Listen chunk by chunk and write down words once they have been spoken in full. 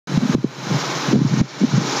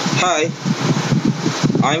Hi,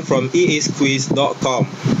 I'm from easquiz.com.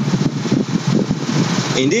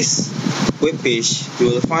 In this webpage,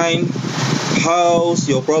 you will find how's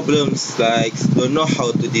your problems like don't know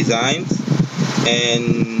how to design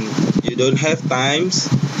and you don't have times,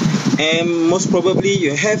 and most probably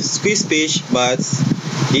you have squiz page but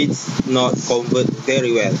it's not convert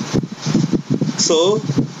very well. So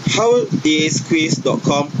how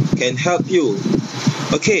easquiz.com can help you?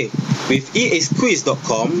 Okay, with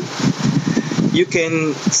easquiz.com you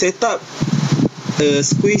can set up a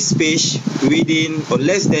squiz page within or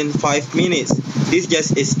less than 5 minutes. It's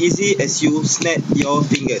just as easy as you snap your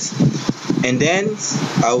fingers. And then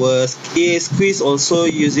our easquiz also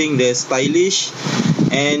using the stylish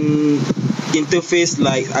and interface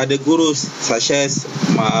like other gurus such as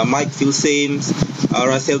Mike Filsames,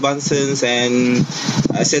 Russell Bunsons, and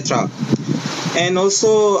etc. And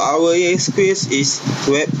also our easquiz is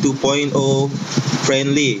Web 2.0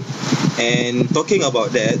 friendly. And talking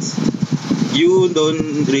about that, you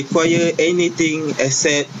don't require anything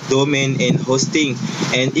except domain and hosting,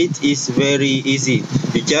 and it is very easy.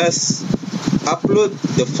 You just upload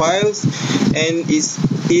the files and it's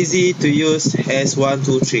easy to use as 1,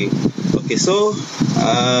 2, 3. Okay, so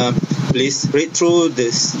please read through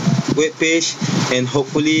this web page and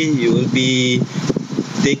hopefully you will be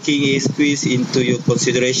taking easquiz into your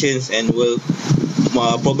considerations and will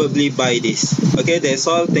probably buy this. Okay, that's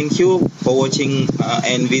all. Thank you for watching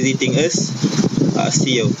and visiting us.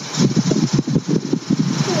 See you.